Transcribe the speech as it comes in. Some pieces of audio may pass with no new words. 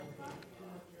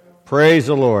Praise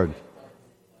the Lord.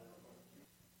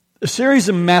 The series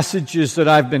of messages that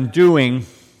I've been doing,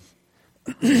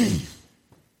 this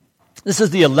is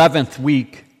the 11th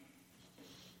week,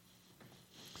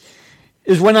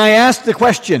 is when I ask the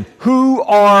question, who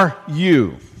are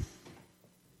you?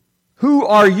 Who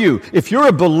are you? If you're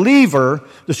a believer,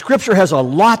 the Scripture has a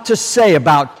lot to say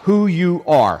about who you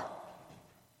are.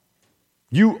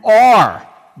 You are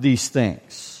these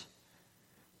things.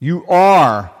 You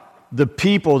are the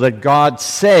people that God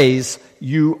says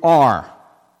you are.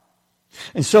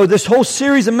 And so this whole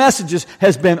series of messages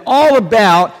has been all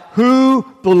about who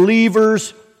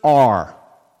believers are.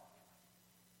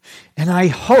 And I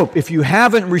hope, if you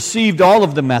haven't received all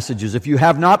of the messages, if you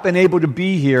have not been able to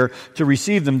be here to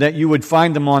receive them, that you would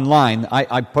find them online.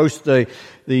 I post the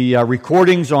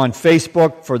recordings on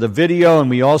Facebook for the video, and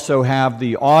we also have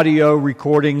the audio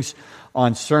recordings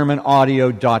on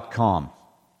sermonaudio.com.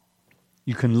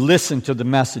 You can listen to the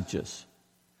messages.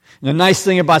 And the nice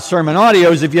thing about sermon audio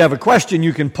is if you have a question,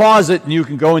 you can pause it and you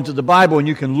can go into the Bible and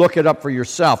you can look it up for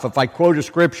yourself. If I quote a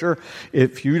scripture,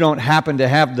 if you don't happen to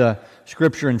have the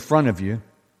scripture in front of you,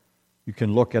 you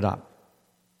can look it up.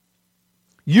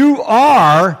 You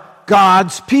are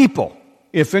God's people,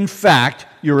 if in fact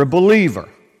you're a believer.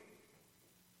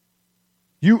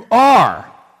 You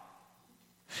are.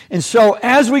 And so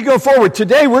as we go forward,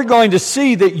 today we're going to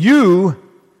see that you,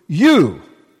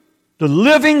 the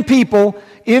living people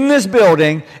in this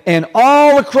building and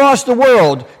all across the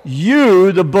world,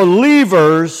 you, the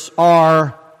believers,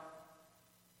 are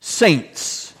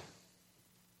saints.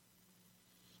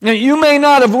 Now, you may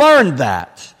not have learned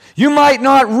that. You might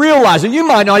not realize it. You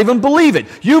might not even believe it.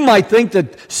 You might think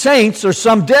that saints are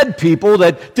some dead people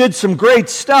that did some great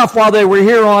stuff while they were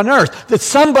here on earth. That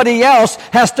somebody else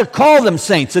has to call them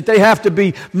saints. That they have to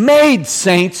be made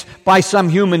saints by some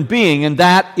human being. And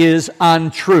that is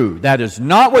untrue. That is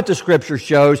not what the Scripture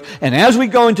shows. And as we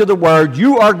go into the Word,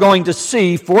 you are going to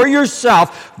see for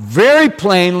yourself very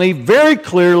plainly, very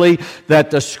clearly,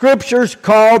 that the Scriptures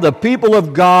call the people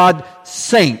of God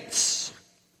saints.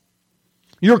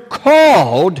 You're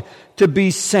called to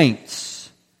be saints.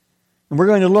 And we're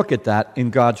going to look at that in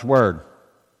God's Word.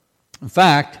 In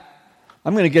fact,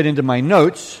 I'm going to get into my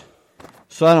notes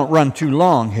so I don't run too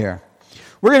long here.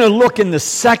 We're going to look in the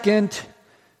second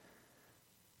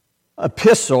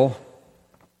epistle.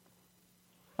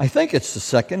 I think it's the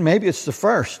second, maybe it's the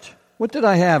first. What did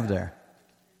I have there?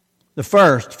 The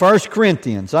first, 1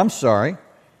 Corinthians,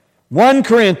 1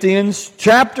 Corinthians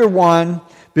chapter 1,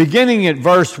 beginning at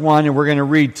verse 1, and we're going to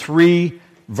read 3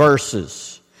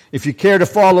 verses. If you care to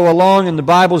follow along in the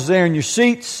Bibles there in your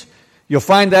seats, you'll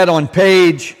find that on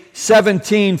page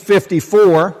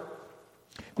 1754.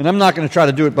 And I'm not going to try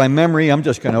to do it by memory, I'm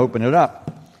just going to open it up.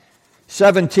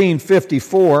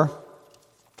 1754.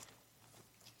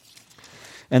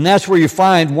 And that's where you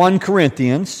find 1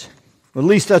 Corinthians. At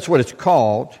least that's what it's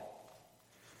called.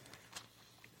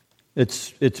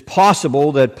 It's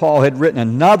possible that Paul had written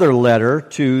another letter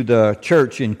to the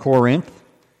church in Corinth,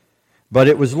 but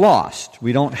it was lost.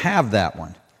 We don't have that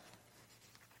one.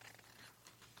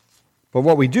 But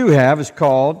what we do have is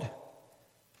called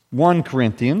 1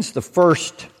 Corinthians, the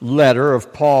first letter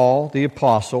of Paul the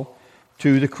Apostle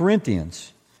to the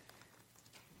Corinthians.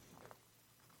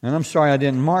 And I'm sorry I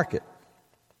didn't mark it.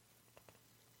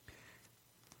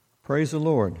 Praise the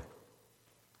Lord.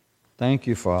 Thank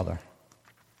you, Father.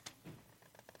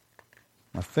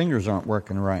 My fingers aren't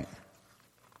working right.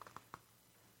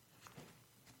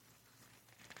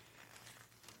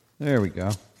 There we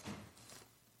go.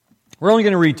 We're only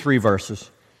going to read 3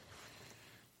 verses.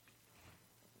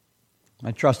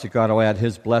 I trust that God will add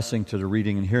His blessing to the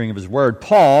reading and hearing of His Word.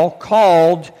 Paul,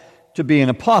 called to be an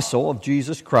apostle of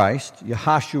Jesus Christ,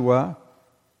 Yahshua,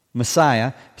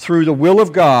 Messiah, through the will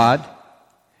of God,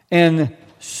 and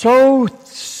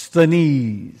Sosthenes,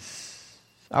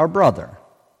 our brother.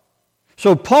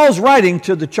 So Paul's writing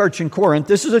to the church in Corinth.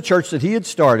 This is a church that he had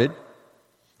started,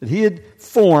 that he had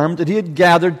formed, that he had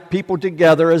gathered people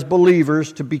together as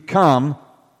believers to become.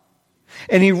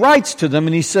 And he writes to them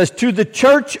and he says, to the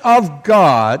church of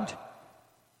God,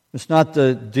 it's not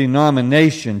the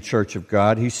denomination church of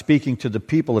God, he's speaking to the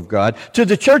people of God, to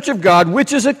the church of God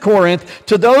which is at Corinth,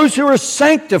 to those who are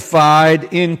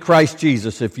sanctified in Christ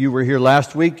Jesus. If you were here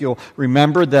last week, you'll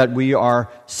remember that we are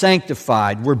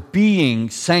sanctified. We're being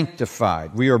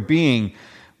sanctified. We are being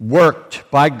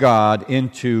worked by God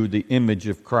into the image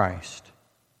of Christ.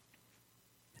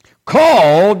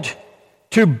 Called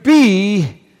to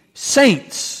be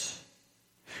saints,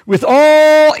 with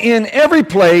all in every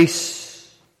place,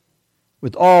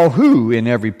 with all who in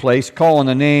every place call on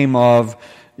the name of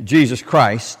Jesus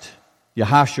Christ,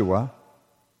 Yahshua,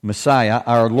 Messiah,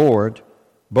 our Lord,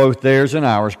 both theirs and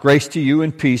ours. Grace to you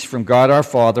and peace from God our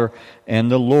Father and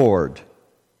the Lord,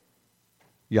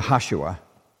 Yahshua,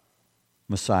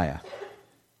 Messiah.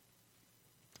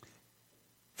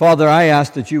 Father, I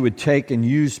ask that you would take and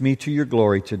use me to your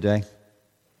glory today.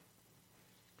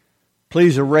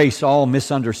 Please erase all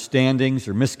misunderstandings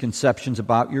or misconceptions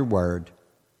about your word.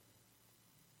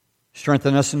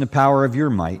 Strengthen us in the power of your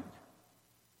might.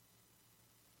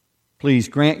 Please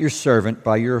grant your servant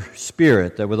by your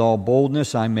Spirit that with all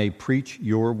boldness I may preach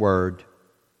your word.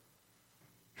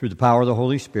 Through the power of the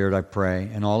Holy Spirit, I pray.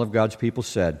 And all of God's people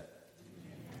said,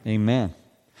 Amen.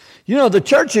 You know, the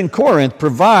church in Corinth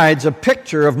provides a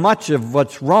picture of much of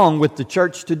what's wrong with the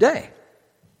church today.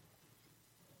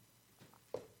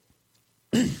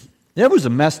 It was a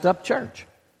messed up church.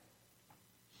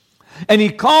 And he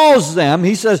calls them,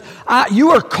 he says,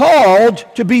 you are called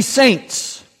to be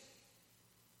saints.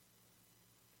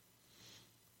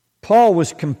 Paul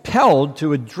was compelled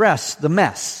to address the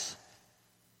mess.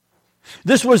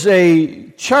 This was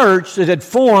a church that had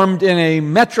formed in a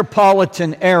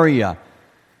metropolitan area.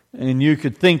 And you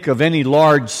could think of any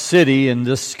large city in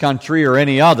this country or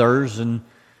any others and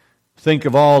think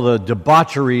of all the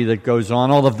debauchery that goes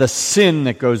on, all of the sin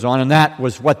that goes on, and that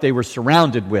was what they were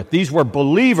surrounded with. These were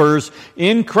believers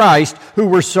in Christ who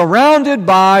were surrounded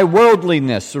by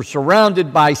worldliness or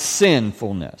surrounded by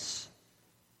sinfulness.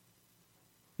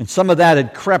 And some of that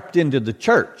had crept into the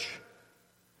church.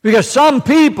 Because some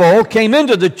people came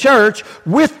into the church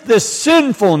with this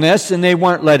sinfulness and they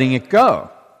weren't letting it go.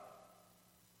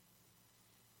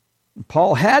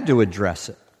 Paul had to address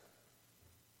it.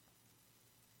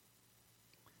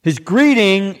 His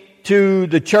greeting to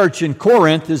the church in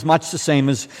Corinth is much the same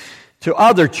as to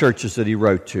other churches that he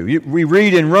wrote to. We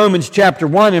read in Romans chapter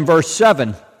 1 and verse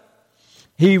 7,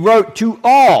 he wrote to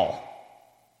all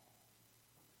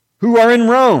who are in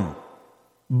Rome,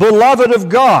 beloved of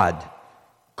God,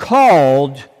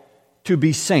 called to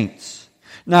be saints.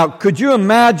 Now, could you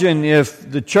imagine if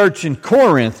the church in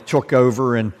Corinth took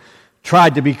over and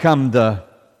tried to become the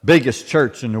biggest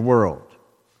church in the world?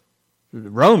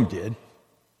 Rome did.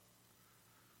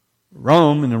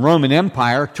 Rome and the Roman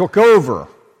Empire took over,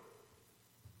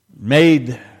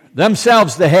 made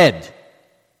themselves the head.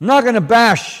 I'm not going to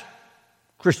bash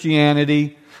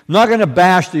Christianity. I'm not going to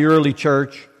bash the early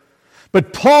church.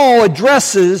 But Paul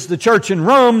addresses the church in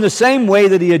Rome the same way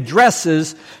that he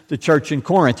addresses the church in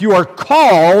Corinth. You are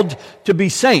called to be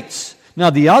saints. Now,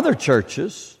 the other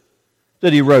churches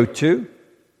that he wrote to,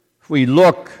 if we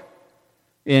look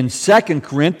in 2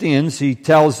 Corinthians, he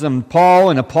tells them, Paul,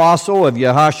 an apostle of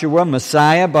Yahshua,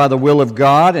 Messiah, by the will of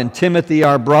God, and Timothy,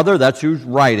 our brother, that's who's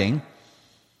writing,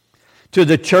 to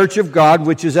the church of God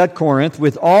which is at Corinth,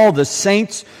 with all the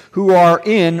saints who are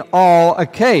in all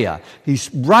Achaia.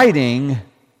 He's writing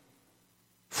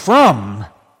from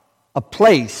a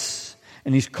place,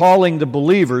 and he's calling the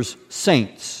believers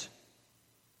saints.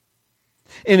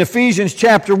 In Ephesians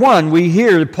chapter 1, we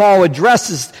hear that Paul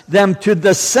addresses them to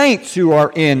the saints who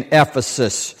are in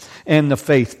Ephesus and the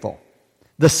faithful.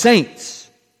 The saints.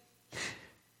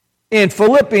 In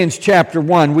Philippians chapter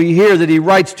 1, we hear that he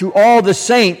writes to all the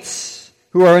saints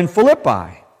who are in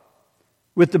Philippi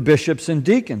with the bishops and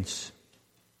deacons.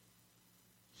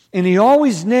 And he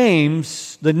always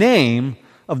names the name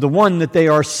of the one that they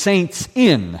are saints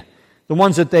in, the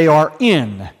ones that they are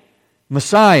in,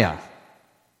 Messiah,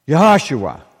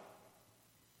 Yahshua.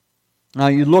 Now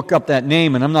you look up that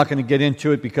name, and I'm not going to get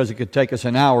into it because it could take us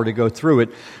an hour to go through it,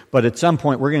 but at some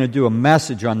point we're going to do a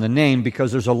message on the name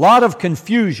because there's a lot of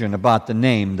confusion about the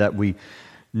name that we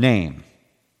name.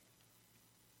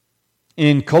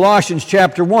 In Colossians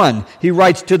chapter 1, he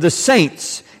writes to the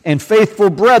saints and faithful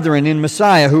brethren in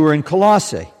Messiah who are in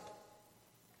Colossae.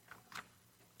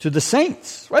 To the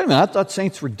saints. Wait a minute, I thought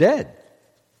saints were dead.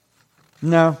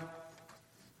 No,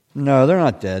 they're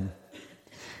not dead.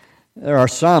 There are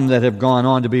some that have gone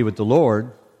on to be with the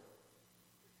Lord,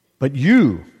 but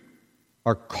you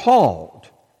are called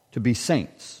to be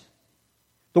saints.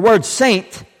 The word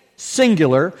saint,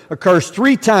 singular, occurs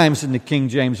 3 times in the King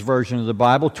James Version of the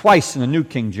Bible, twice in the New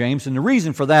King James, and the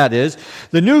reason for that is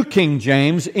the New King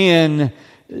James in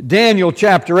Daniel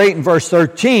chapter 8 and verse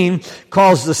 13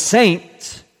 calls the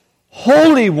saints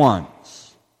holy ones.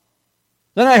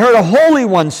 Then I heard a holy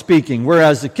one speaking,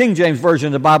 whereas the King James Version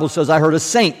of the Bible says I heard a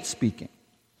saint speaking.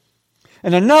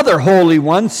 And another holy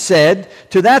one said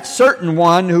to that certain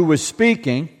one who was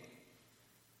speaking,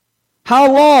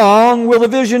 how long will the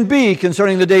vision be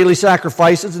concerning the daily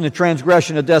sacrifices and the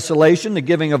transgression of desolation, the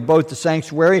giving of both the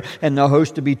sanctuary and the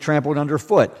host to be trampled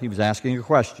underfoot? He was asking a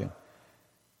question.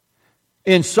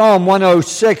 In Psalm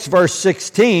 106, verse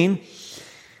 16,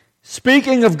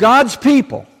 Speaking of God's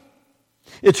people,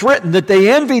 it's written that they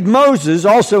envied Moses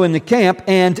also in the camp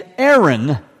and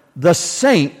Aaron, the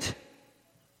saint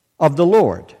of the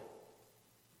Lord.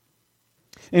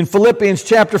 In Philippians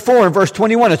chapter 4 and verse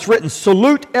 21, it's written,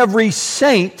 salute every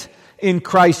saint in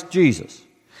Christ Jesus.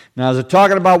 Now, is it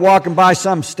talking about walking by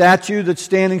some statue that's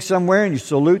standing somewhere and you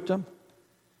salute them?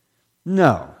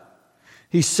 No.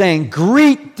 He's saying,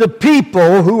 greet the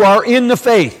people who are in the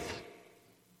faith.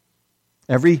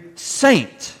 Every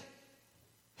saint.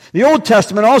 The Old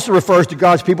Testament also refers to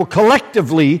God's people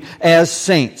collectively as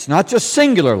saints, not just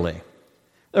singularly.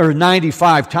 There are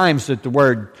 95 times that the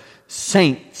word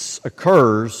saints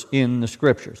occurs in the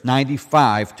Scriptures.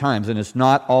 95 times, and it's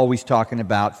not always talking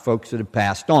about folks that have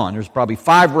passed on. There's probably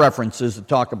 5 references that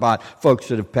talk about folks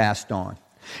that have passed on.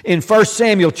 In 1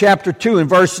 Samuel chapter 2 and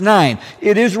verse 9,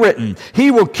 it is written,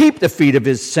 he will keep the feet of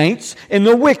his saints, and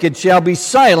the wicked shall be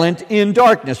silent in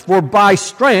darkness, for by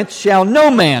strength shall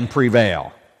no man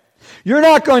prevail. You're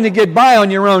not going to get by on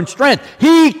your own strength.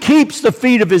 He keeps the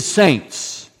feet of his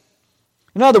saints.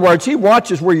 In other words, he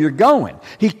watches where you're going.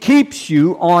 He keeps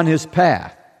you on his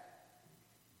path.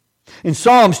 In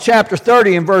Psalms chapter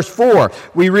 30 and verse 4,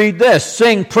 we read this,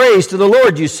 sing praise to the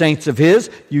Lord, you saints of his,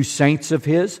 you saints of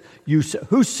his.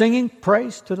 Who's singing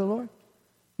praise to the Lord?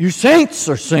 You saints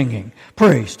are singing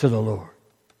praise to the Lord.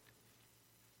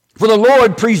 For the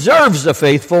Lord preserves the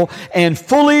faithful and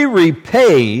fully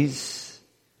repays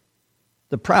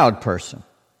the proud person.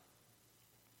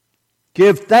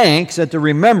 Give thanks at the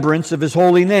remembrance of his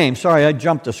holy name. Sorry, I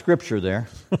jumped a scripture there.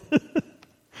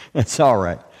 That's all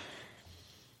right.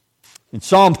 In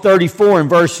Psalm 34 and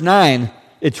verse 9,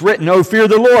 it's written, O fear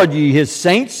the Lord, ye his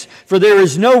saints, for there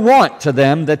is no want to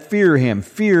them that fear him.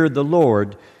 Fear the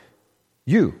Lord,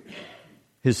 you,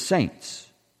 his saints.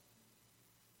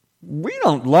 We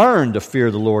don't learn to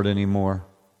fear the Lord anymore.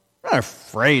 We're not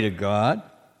afraid of God.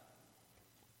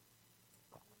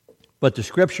 But the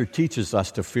Scripture teaches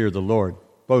us to fear the Lord,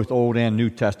 both Old and New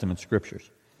Testament Scriptures.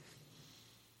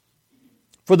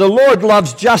 For the Lord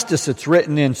loves justice, it's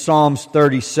written in Psalms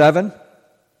 37,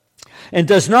 and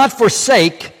does not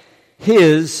forsake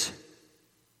his,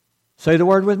 say the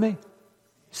word with me,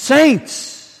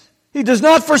 saints. He does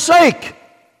not forsake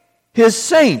his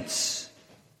saints.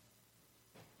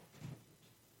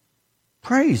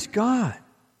 Praise God.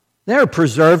 They're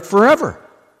preserved forever.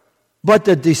 But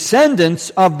the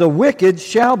descendants of the wicked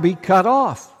shall be cut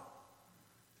off.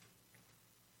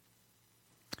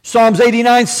 Psalms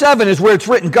 89:7 is where it's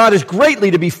written, God is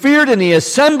greatly to be feared in the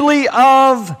assembly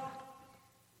of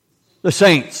the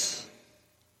saints.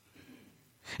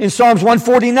 In Psalms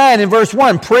 149 and verse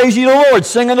 1, praise ye the Lord,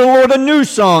 sing unto the Lord a new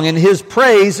song, and his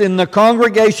praise in the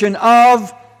congregation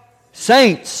of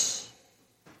saints.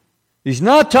 He's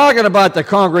not talking about the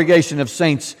congregation of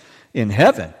saints in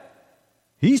heaven.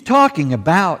 He's talking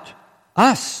about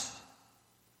us.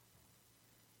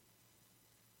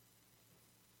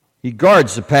 He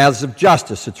guards the paths of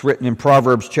justice. It's written in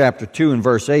Proverbs chapter 2 and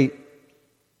verse 8.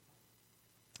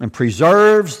 And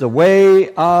preserves the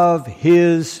way of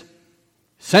his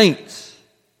saints.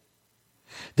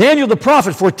 Daniel the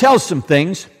prophet foretells some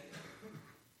things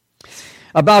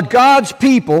about God's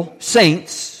people,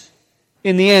 saints,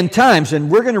 in the end times, and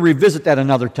we're going to revisit that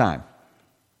another time.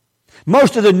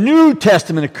 Most of the New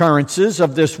Testament occurrences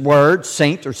of this word,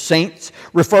 saint or saints,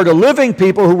 refer to living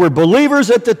people who were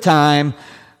believers at the time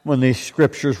when these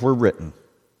scriptures were written.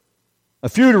 A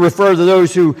few to refer to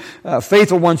those who,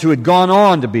 faithful ones who had gone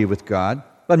on to be with God,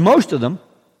 but most of them,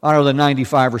 out of the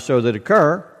 95 or so that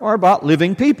occur, are about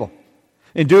living people.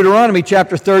 In Deuteronomy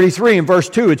chapter 33 and verse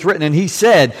 2, it's written, and he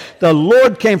said, the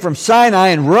Lord came from Sinai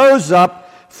and rose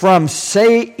up from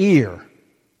Seir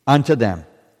unto them.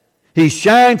 He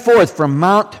shined forth from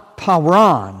Mount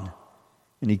Paran,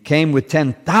 and he came with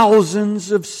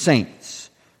 10,000s of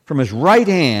saints. From his right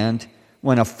hand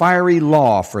went a fiery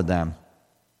law for them.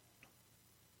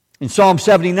 In Psalm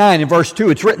 79 and verse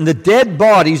 2, it's written, the dead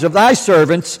bodies of thy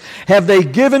servants have they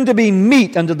given to be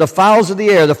meat unto the fowls of the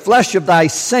air, the flesh of thy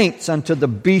saints unto the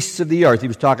beasts of the earth. He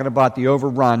was talking about the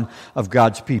overrun of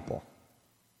God's people.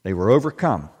 They were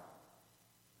overcome.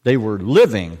 They were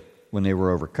living when they were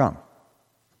overcome.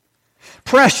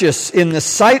 Precious in the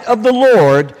sight of the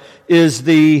Lord is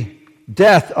the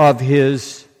death of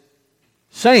his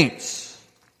saints.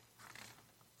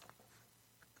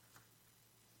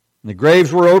 And the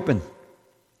graves were open.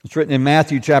 It's written in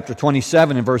Matthew chapter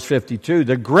 27 and verse 52.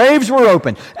 The graves were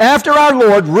open after our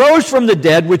Lord rose from the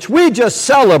dead, which we just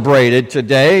celebrated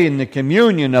today in the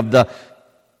communion of the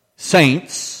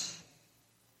saints.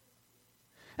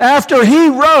 After he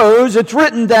rose, it's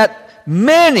written that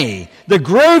the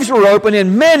graves were open,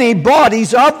 and many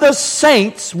bodies of the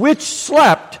saints which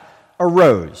slept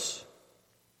arose.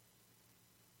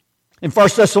 In 1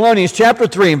 Thessalonians chapter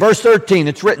 3 and verse 13,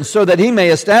 it's written, so that he may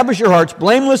establish your hearts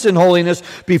blameless in holiness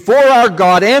before our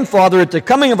God and Father at the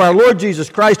coming of our Lord Jesus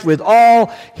Christ with all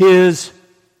his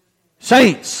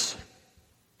saints.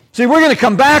 See, we're going to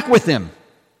come back with him.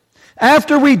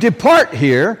 After we depart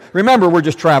here, remember we're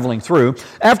just traveling through,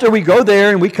 after we go there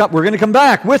and we're going to come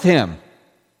back with him.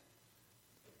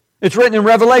 It's written in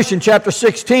Revelation chapter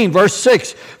 16, verse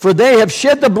 6, for they have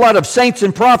shed the blood of saints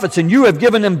and prophets, and you have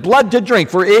given them blood to drink,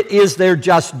 for it is their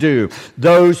just due.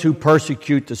 Those who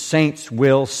persecute the saints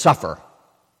will suffer.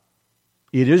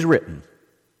 It is written.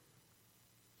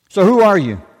 So who are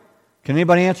you? Can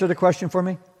anybody answer the question for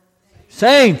me?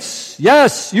 Saints.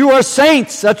 Yes, you are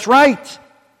saints. That's right.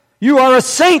 You are a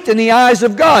saint in the eyes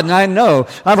of God. And I know,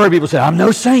 I've heard people say, I'm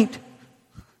no saint.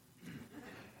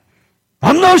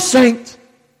 I'm no saint.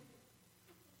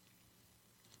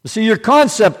 You see, your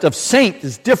concept of saint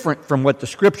is different from what the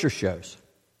Scripture shows.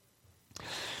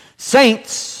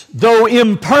 Saints, though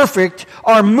imperfect,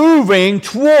 are moving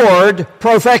toward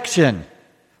perfection.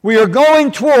 We are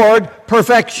going toward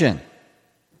perfection.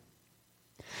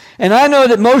 And I know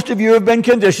that most of you have been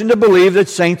conditioned to believe that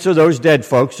saints are those dead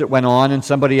folks that went on and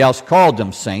somebody else called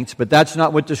them saints, but that's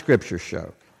not what the Scriptures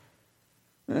show.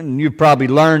 And you've probably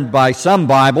learned by some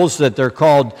Bibles that they're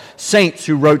called saints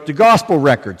who wrote the gospel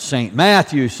records. St.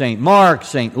 Matthew, St. Mark,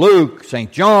 St. Luke,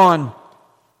 St. John.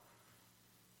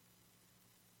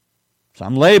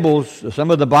 Some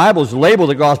of the Bibles label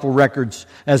the gospel records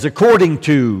as according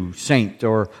to saint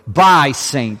or by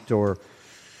saint or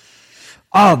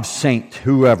of saint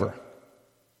whoever.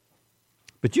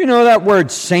 But you know that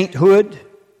word sainthood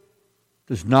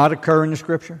does not occur in the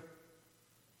Scripture?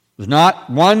 There's not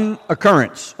one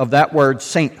occurrence of that word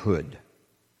sainthood.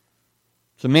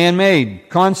 It's a man-made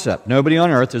concept. Nobody on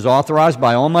earth is authorized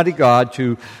by Almighty God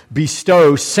to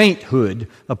bestow sainthood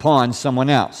upon someone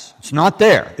else. It's not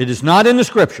there. It is not in the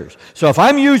Scriptures. So if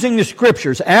I'm using the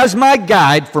Scriptures as my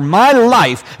guide for my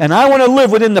life, and I want to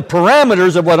live within the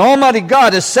parameters of what Almighty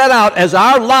God has set out as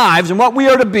our lives and what we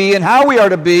are to be and how we are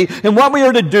to be and what we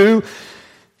are to do,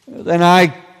 then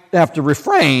I have to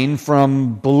refrain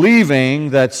from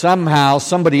believing that somehow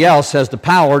somebody else has the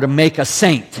power to make a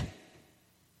saint.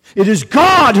 It is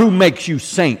God who makes you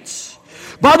saints.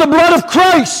 By the blood of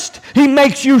Christ, He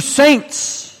makes you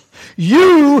saints.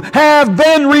 You have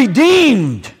been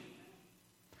redeemed.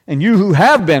 And you who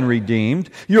have been redeemed,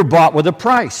 you're bought with a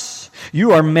price.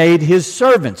 You are made His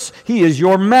servants. He is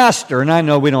your master. And I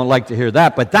know we don't like to hear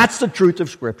that, but that's the truth of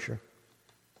Scripture.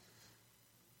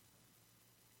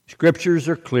 Scriptures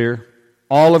are clear.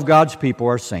 All of God's people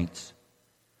are saints.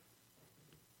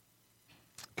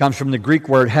 It comes from the Greek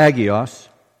word hagios,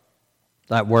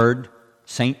 that word,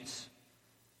 saints.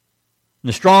 And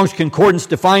the Strong's Concordance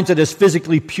defines it as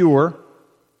physically pure,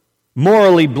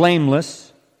 morally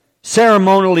blameless,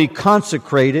 ceremonially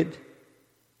consecrated,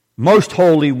 most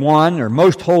holy one or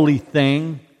most holy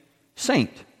thing,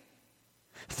 saint.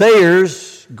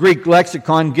 Thayer's Greek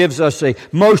lexicon gives us a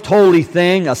most holy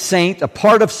thing, a saint, a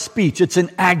part of speech. It's an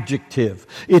adjective.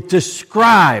 It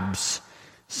describes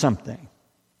something.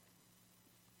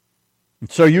 And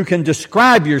so you can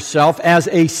describe yourself as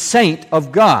a saint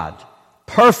of God.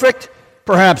 Perfect?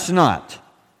 Perhaps not.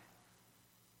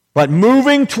 But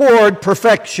moving toward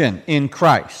perfection in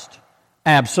Christ.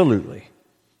 Absolutely.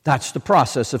 That's the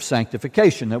process of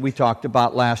sanctification that we talked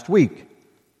about last week.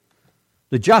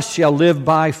 The just shall live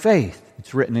by faith.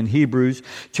 It's written in Hebrews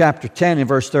chapter 10 and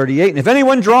verse 38. And if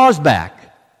anyone draws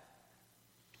back,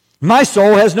 my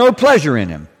soul has no pleasure in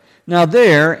him. Now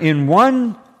there, in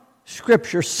one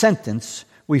Scripture sentence,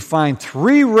 we find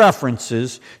 3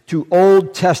 references to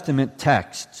Old Testament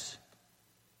texts.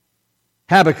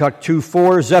 Habakkuk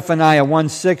 2:4, Zephaniah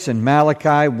 1:6, and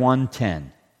Malachi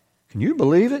 1:10. Can you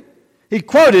believe it? He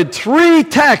quoted 3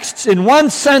 texts in one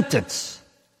sentence.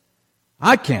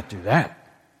 I can't do that.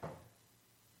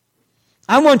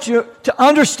 I want you to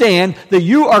understand that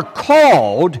you are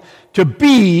called to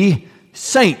be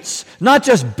saints. Not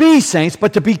just be saints,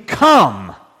 but to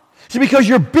become. See, because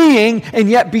you're being and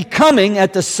yet becoming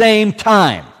at the same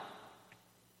time.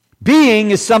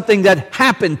 Being is something that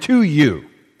happened to you.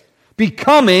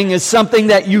 Becoming is something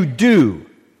that you do.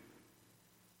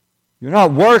 You're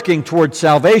not working toward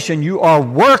salvation. You are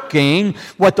working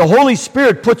what the Holy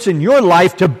Spirit puts in your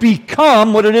life to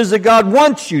become what it is that God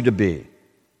wants you to be.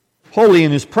 Holy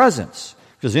in His presence.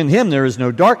 Because in Him there is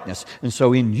no darkness. And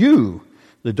so in you,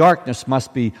 the darkness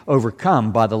must be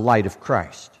overcome by the light of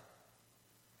Christ.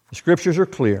 The Scriptures are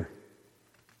clear.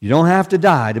 You don't have to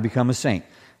die to become a saint.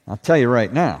 I'll tell you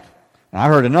right now. I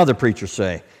heard another preacher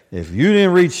say, if you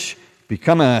didn't reach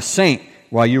becoming a saint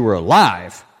while you were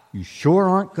alive, you sure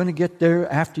aren't going to get there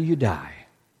after you die.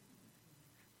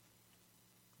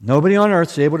 Nobody on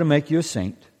earth is able to make you a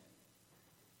saint.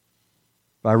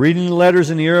 By reading the letters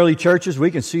in the early churches,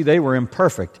 we can see they were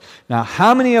imperfect. Now,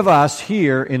 how many of us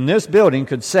here in this building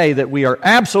could say that we are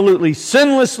absolutely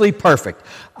sinlessly perfect?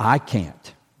 I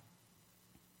can't.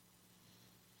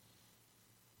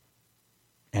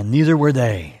 And neither were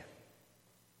they.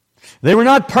 They were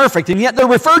not perfect, and yet they're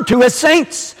referred to as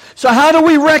saints. So how do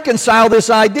we reconcile this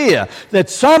idea that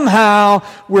somehow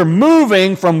we're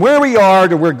moving from where we are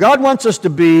to where God wants us to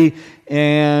be,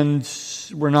 and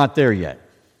we're not there yet?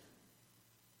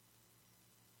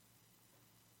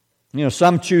 You know,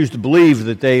 some choose to believe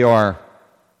that they are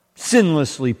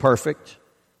sinlessly perfect.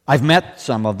 I've met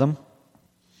some of them.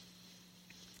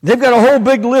 They've got a whole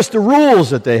big list of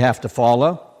rules that they have to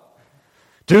follow.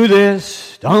 Do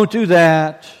this, don't do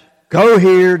that, go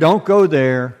here, don't go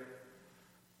there.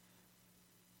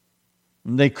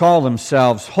 And they call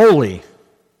themselves holy.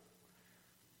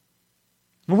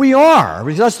 We are,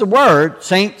 because that's the word.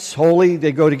 Saints, holy,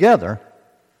 they go together.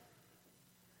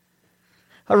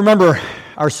 I remember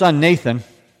our son Nathan.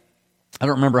 I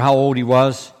don't remember how old he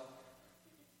was.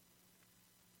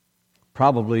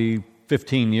 Probably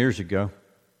 15 years ago.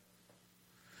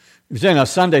 He was in a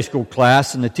Sunday school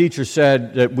class, and the teacher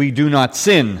said that we do not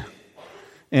sin.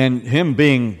 And him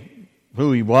being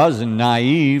who he was and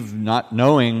naive, not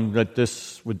knowing that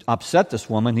this would upset this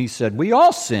woman, he said, we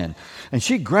all sin. And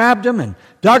she grabbed him and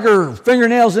dug her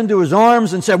fingernails into his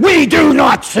arms and said, we do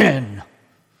not sin.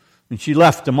 And she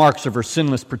left the marks of her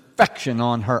sinless perfection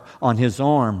on his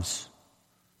arms.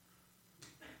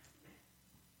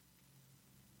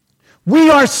 We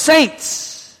are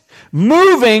saints,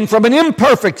 moving from an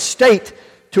imperfect state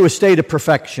to a state of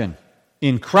perfection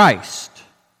in Christ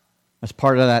as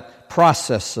part of that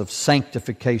process of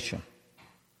sanctification.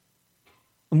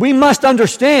 And we must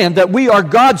understand that we are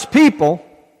God's people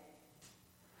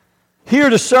here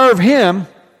to serve Him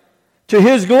to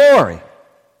His glory.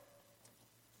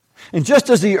 And just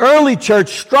as the early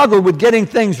church struggled with getting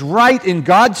things right in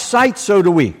God's sight, so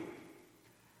do we.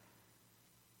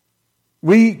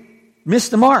 We miss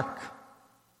the mark.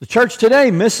 The church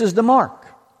today misses the mark.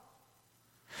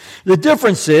 The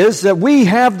difference is that we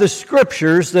have the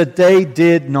Scriptures that they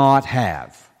did not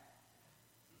have.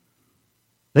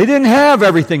 They didn't have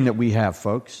everything that we have,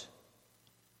 folks.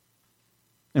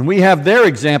 And we have their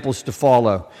examples to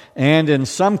follow, and in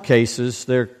some cases,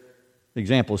 their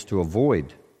examples to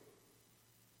avoid.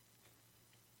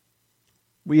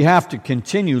 We have to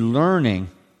continue learning,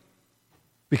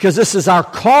 because this is our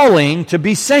calling to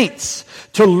be saints,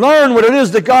 to learn what it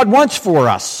is that God wants for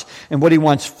us and what He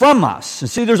wants from us.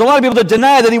 And see, there's a lot of people that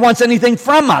deny that He wants anything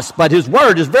from us, but His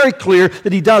Word is very clear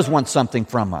that He does want something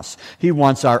from us. He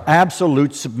wants our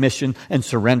absolute submission and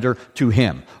surrender to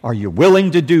Him. Are you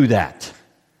willing to do that?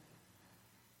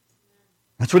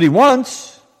 That's what He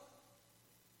wants.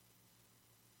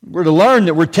 We're to learn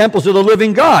that we're temples of the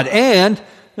living God and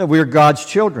that we are God's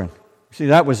children. See,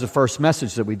 that was the first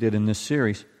message that we did in this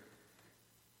series.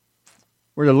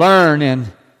 We're to learn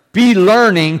and be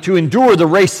learning to endure the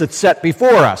race that's set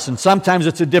before us. And sometimes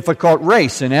it's a difficult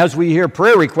race. And as we hear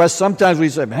prayer requests, sometimes we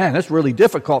say, man, that's really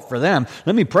difficult for them.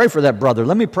 Let me pray for that brother.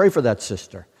 Let me pray for that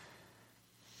sister.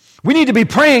 We need to be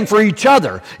praying for each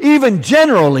other. Even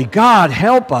generally, God,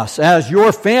 help us as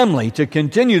your family to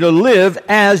continue to live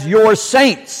as your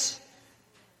saints.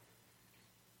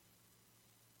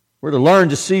 We're to learn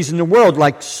to season the world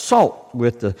like salt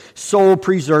with the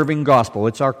soul-preserving gospel.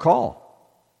 It's our call.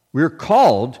 We're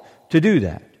called to do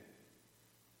that.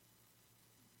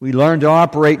 We learn to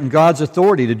operate in God's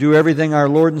authority to do everything our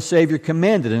Lord and Savior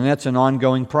commanded, and that's an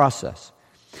ongoing process.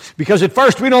 Because at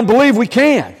first we don't believe we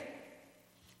can,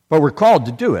 but we're called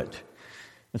to do it.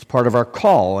 It's part of our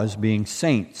call as being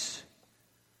saints.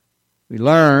 We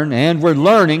learn, and we're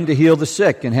learning to heal the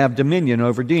sick and have dominion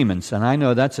over demons. And I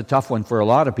know that's a tough one for a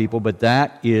lot of people, but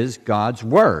that is God's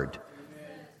Word.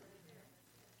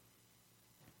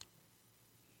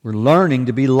 We're learning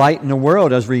to be light in the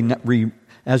world as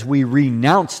we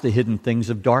renounce the hidden things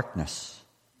of darkness.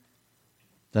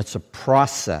 That's a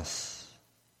process.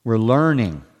 We're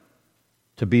learning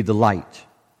to be the light.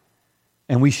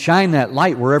 And we shine that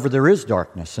light wherever there is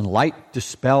darkness, and light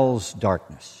dispels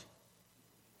darkness.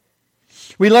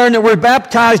 We learn that we're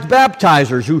baptized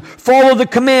baptizers who follow the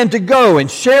command to go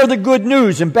and share the good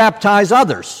news and baptize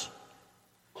others.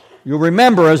 You'll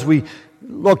remember as we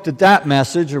looked at that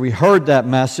message, or we heard that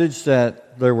message,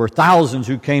 that there were thousands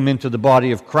who came into the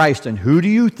body of Christ, and who do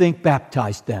you think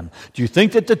baptized them? Do you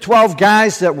think that the 12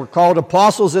 guys that were called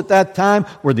apostles at that time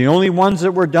were the only ones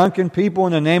that were dunking people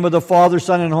in the name of the Father,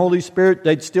 Son, and Holy Spirit?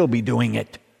 They'd still be doing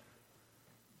it.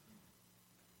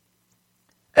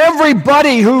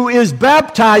 Everybody who is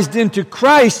baptized into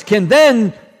Christ can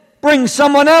then bring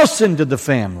someone else into the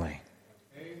family.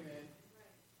 Amen.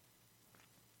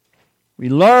 We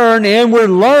learn, and we're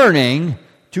learning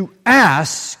to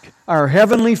ask our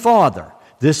Heavenly Father.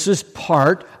 This is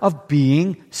part of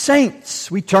being saints.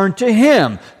 We turn to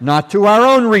Him, not to our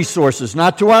own resources,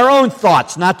 not to our own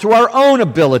thoughts, not to our own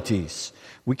abilities.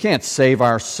 We can't save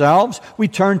ourselves. We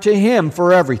turn to Him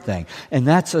for everything. And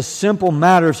that's a simple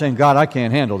matter of saying, God, I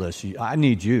can't handle this. I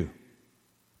need You.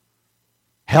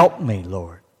 Help me,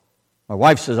 Lord. My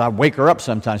wife says I wake her up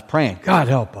sometimes praying, God,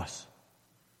 help us.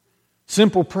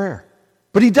 Simple prayer.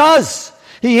 But He does.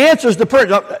 He answers the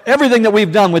prayer. Everything that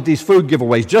we've done with these food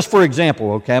giveaways, just for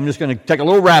example, okay, I'm just going to take a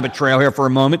little rabbit trail here for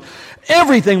a moment.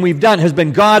 Everything we've done has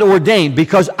been God ordained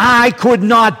because I could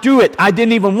not do it. I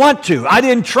didn't even want to. I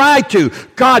didn't try to.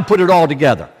 God put it all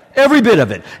together. Every bit of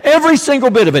it. Every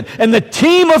single bit of it. And the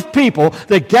team of people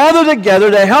that gather together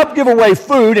to help give away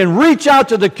food and reach out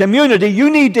to the community,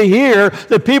 you need to hear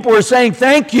that people are saying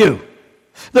thank you.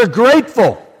 They're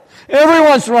grateful. Every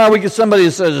once in a while we get somebody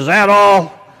that says, is that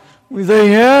all? We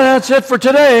say, yeah, that's it for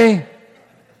today.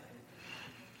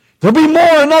 There'll be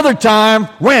more another time.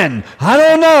 When? I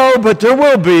don't know, but there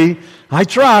will be. I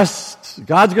trust.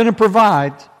 God's going to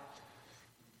provide.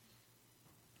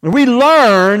 And we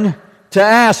learn to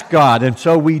ask God, and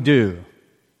so we do.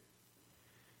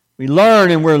 We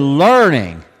learn, and we're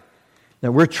learning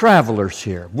that we're travelers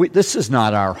here. This is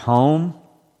not our home.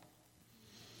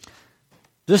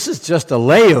 This is just a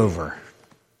layover.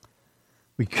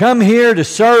 We come here to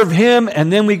serve Him,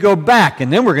 and then we go back,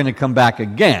 and then we're going to come back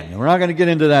again. We're not going to get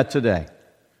into that today.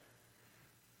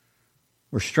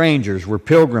 We're strangers, we're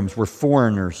pilgrims, we're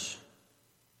foreigners.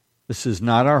 This is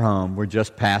not our home. We're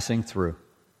just passing through.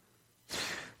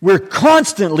 We're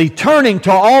constantly turning to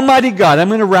Almighty God. I'm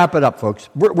going to wrap it up, folks.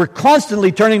 We're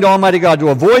constantly turning to Almighty God to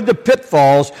avoid the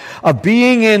pitfalls of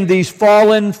being in these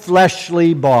fallen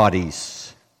fleshly bodies.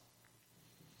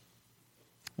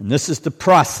 And this is the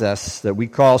process that we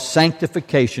call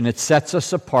sanctification. It sets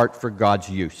us apart for God's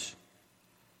use.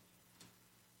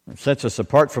 It sets us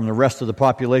apart from the rest of the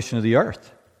population of the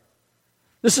earth.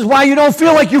 This is why you don't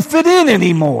feel like you fit in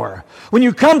anymore. When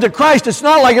you come to Christ, it's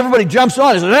not like everybody jumps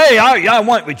on and says, hey, I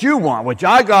want what you want, what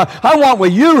I got. I want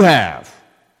what you have.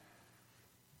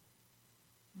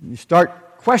 You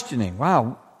start questioning,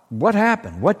 wow, what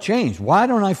happened? What changed? Why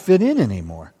don't I fit in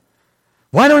anymore?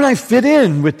 Why don't I fit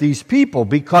in with these people?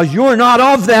 Because you're not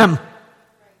of them.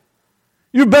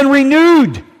 You've been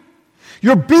renewed.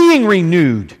 You're being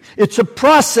renewed. It's a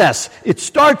process. It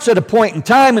starts at a point in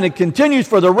time and it continues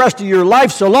for the rest of your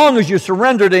life so long as you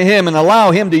surrender to Him and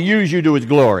allow Him to use you to His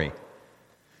glory.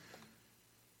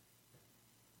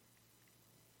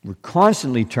 We're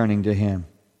constantly turning to Him.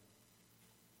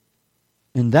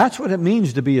 And that's what it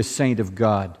means to be a saint of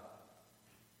God.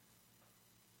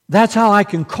 That's how I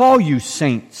can call you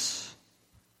saints.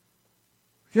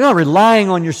 You're not relying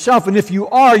on yourself, and if you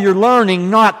are, you're learning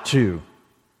not to.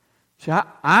 See,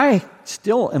 I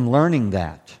still am learning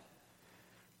that.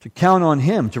 To count on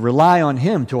Him, to rely on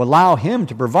Him, to allow Him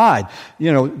to provide.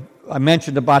 You know, I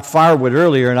mentioned about firewood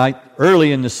earlier, and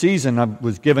early in the season I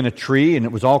was given a tree, and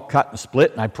it was all cut and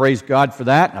split, and I praised God for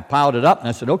that, and I piled it up, and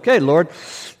I said, okay, Lord,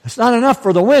 that's not enough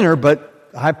for the winter, but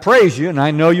I praise You, and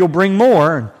I know You'll bring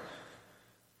more.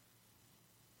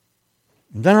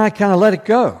 And then I kind of let it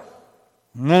go.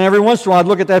 And then every once in a while I'd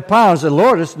look at that pile and say,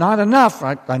 Lord, it's not enough.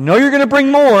 I know You're going to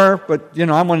bring more, but,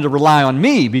 I wanted to rely on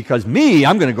Me because I'm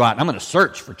going to go out and I'm going to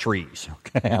search for trees.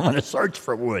 Okay, I'm going to search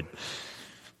for wood.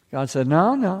 God said,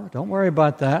 no, don't worry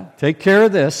about that. Take care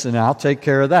of this and I'll take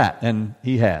care of that. And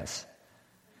He has.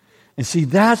 And see,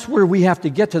 that's where we have to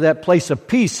get to that place of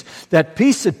peace, that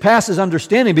peace that passes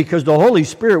understanding because the Holy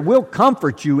Spirit will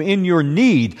comfort you in your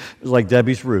need. It was like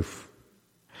Debbie's roof.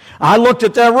 I looked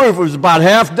at that roof. It was about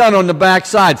half done on the back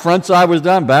side. Front side was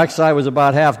done. Back side was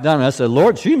about half done. And I said,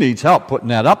 Lord, she needs help putting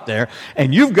that up there.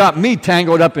 And You've got me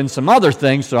tangled up in some other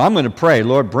things, so I'm going to pray,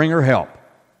 Lord, bring her help.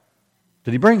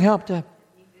 Did He bring help, Deb?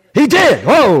 He did.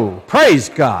 Oh, praise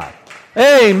God.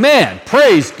 Amen.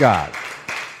 Praise God.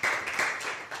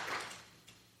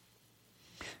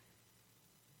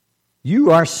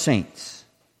 You are saints.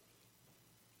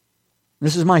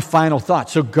 This is my final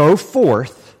thought. So go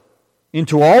forth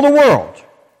into all the world,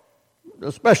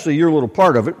 especially your little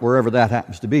part of it, wherever that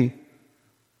happens to be.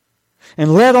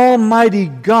 And let Almighty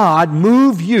God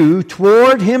move you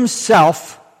toward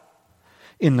Himself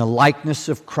in the likeness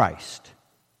of Christ.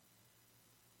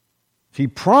 He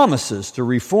promises to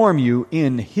reform you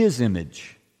in His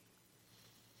image.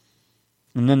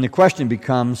 And then the question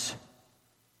becomes,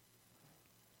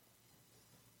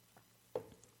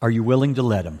 are you willing to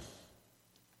let Him?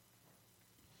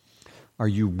 Are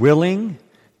you willing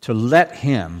to let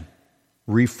Him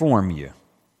reform you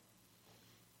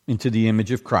into the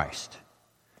image of Christ?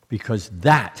 Because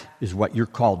that is what you're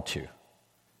called to.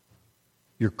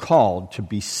 You're called to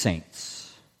be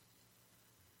saints.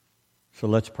 So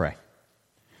let's pray.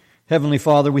 Heavenly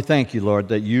Father, we thank you, Lord,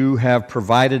 that you have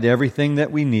provided everything that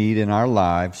we need in our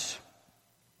lives.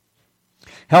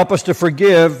 Help us to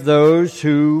forgive those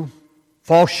who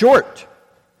fall short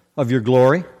of your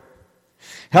glory.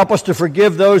 Help us to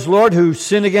forgive those, Lord, who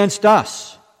sin against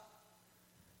us.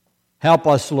 Help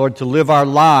us, Lord, to live our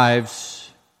lives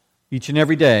each and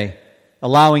every day,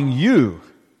 allowing you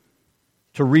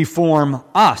to reform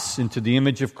us into the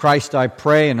image of Christ, I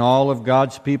pray, and all of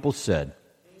God's people said.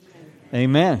 Amen.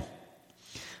 Amen.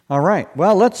 All right.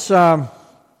 Well, let's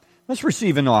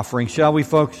receive an offering, shall we,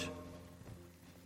 folks?